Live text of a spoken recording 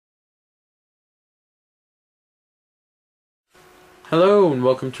Hello and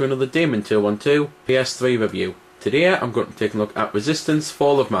welcome to another Demon 212 PS3 review. Today I'm going to take a look at Resistance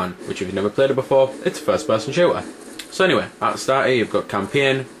Fall of Man, which if you've never played it before, it's a first person shooter. So anyway, at the start here you've got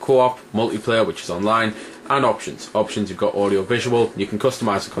campaign, co-op, multiplayer which is online, and options. Options you've got audio visual, you can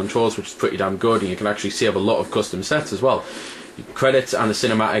customise the controls which is pretty damn good, and you can actually save a lot of custom sets as well. Credits and the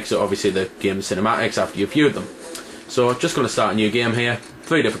cinematics are obviously the game's cinematics after you've viewed them. So just going to start a new game here.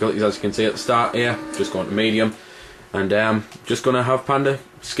 3 difficulties as you can see at the start here, just going to medium. And just going to have Panda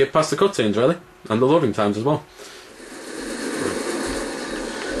skip past the cutscenes really, and the loading times as well.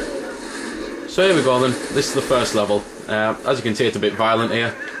 So here we go then, this is the first level. As you can see it's a bit violent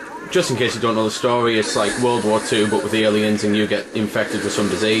here. Just in case you don't know the story, it's like World War II but with aliens and you get infected with some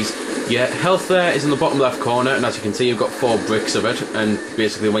disease. Your health there is in the bottom left corner, and as you can see you've got 4 bricks of it, and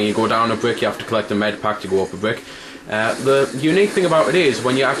basically when you go down a brick you have to collect a med pack to go up a brick. The unique thing about it is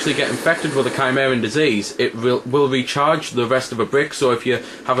when you actually get infected with a Chimeran disease, it will recharge the rest of a brick. So if you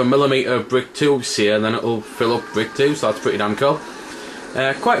have a millimetre brick 2 here, then it will fill up brick 2, so that's pretty damn cool.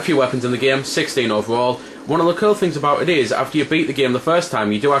 Quite a few weapons in the game, 16 overall. One of the cool things about it is after you beat the game the first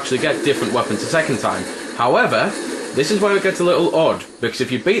time, you do actually get different weapons the second time. However, this is where it gets a little odd, because if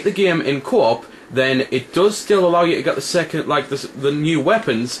you beat the game in co-op, then it does still allow you to get the second, like the new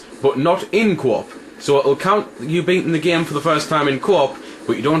weapons, but not in co-op. So it'll count you beating the game for the first time in co-op,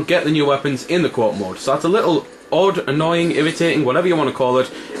 but you don't get the new weapons in the co-op mode. So that's a little odd, annoying, irritating, whatever you want to call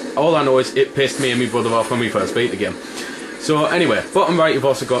it. All I know is it pissed me and my brother off when we first beat the game. So anyway, bottom right you've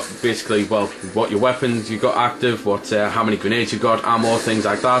also got basically, well, what your weapons you've got active, how many grenades you've got, ammo, things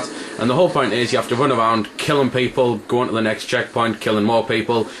like that. And the whole point is you have to run around killing people, going to the next checkpoint, killing more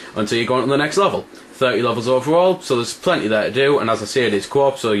people, until you go on to the next level. 30 levels overall, so there's plenty there to do, and as I say it is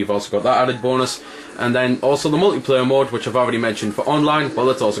co-op, so you've also got that added bonus. And then also the multiplayer mode, which I've already mentioned for online, well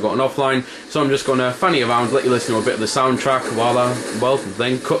it's also got an offline, so I'm just going to fanny around, let you listen to a bit of the soundtrack while I, well,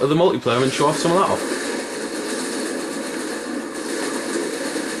 then cut to the multiplayer and show off some of that off.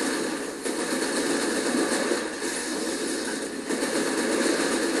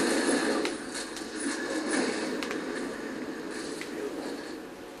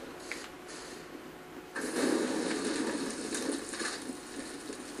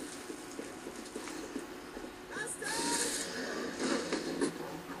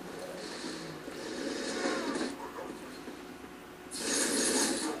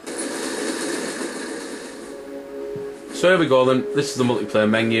 So here we go then, this is the multiplayer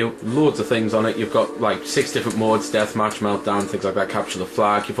menu, loads of things on it. You've got like 6 different modes, deathmatch, meltdown, things like that, capture the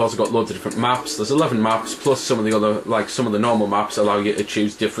flag. You've also got loads of different maps, there's 11 maps, plus some of the other, like some of the normal maps allow you to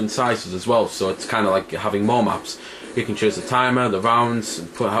choose different sizes as well, so it's kind of like having more maps. You can choose the timer, the rounds,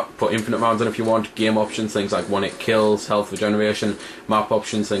 put infinite rounds in if you want, game options, things like 1-hit kills, health regeneration, map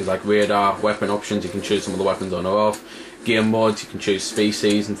options, things like radar, weapon options, you can choose some of the weapons on or off, game modes, you can choose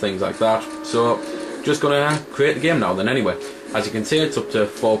species and things like that. So just gonna create the game now then anyway. As you can see it's up to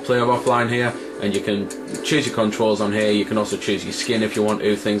 4 player offline here, and you can choose your controls on here, you can also choose your skin if you want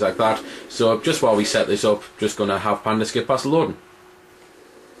to, things like that. So just while we set this up, just gonna have Panda skip past the loading.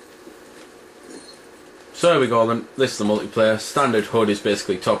 So here we go then, this is the multiplayer. Standard HUD is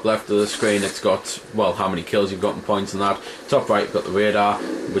basically top left of the screen, it's got, well, how many kills you've got and points and that. Top right you've got the radar,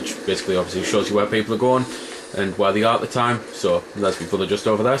 which basically obviously shows you where people are going and where they are at the time. So there's my brother just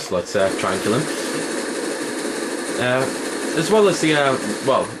over there, so let's try and kill him. As well as the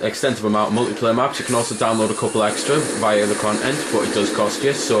well, extensive amount of multiplayer maps, you can also download a couple extra via the content, but it does cost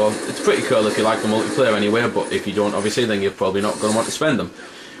you, so it's pretty cool if you like the multiplayer anyway, but if you don't obviously then you're probably not going to want to spend them.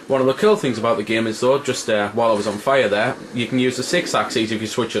 One of the cool things about the game is though, just while I was on fire there, you can use the 6 axes if you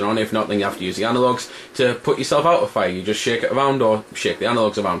switch it on, if not then you have to use the analogues to put yourself out of fire. You just shake it around or shake the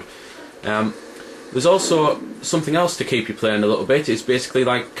analogues around. There's also something else to keep you playing a little bit. It's basically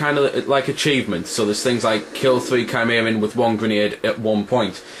like kind of like achievements. So there's things like kill 3 Chimeran with 1 grenade at 1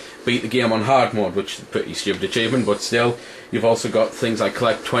 point, beat the game on hard mode, which is a pretty stupid achievement, but still. You've also got things like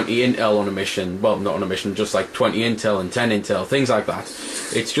collect 20 intel on a mission. Well, not on a mission, just like 20 intel and 10 intel, things like that.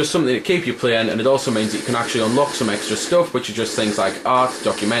 It's just something to keep you playing, and it also means that you can actually unlock some extra stuff, which are just things like art,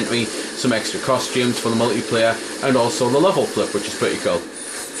 documentary, some extra costumes for the multiplayer, and also the level flip, which is pretty cool.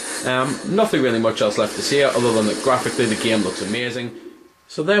 Nothing really much else left to say other than that graphically the game looks amazing.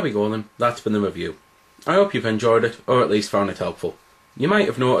 So there we go then, that's been the review. I hope you've enjoyed it, or at least found it helpful. You might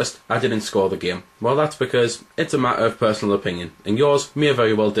have noticed I didn't score the game. Well, that's because it's a matter of personal opinion, and yours may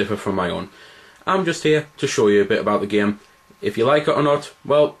very well differ from my own. I'm just here to show you a bit about the game. If you like it or not,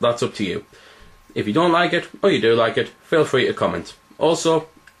 well, that's up to you. If you don't like it, or you do like it, feel free to comment. Also,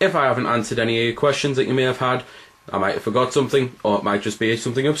 if I haven't answered any of your questions that you may have had, I might have forgot something, or it might just be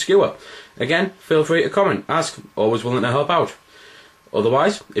something obscure. Again, feel free to comment, ask, always willing to help out.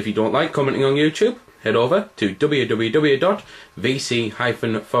 Otherwise, if you don't like commenting on YouTube, head over to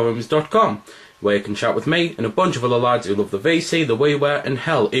www.vc-forums.com, where you can chat with me and a bunch of other lads who love the VC, the WiiWare, and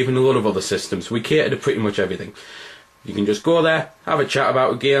hell, even a lot of other systems. We cater to pretty much everything. You can just go there, have a chat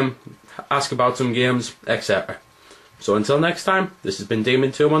about a game, ask about some games, etc. So until next time, this has been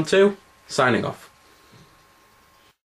Demon212, signing off.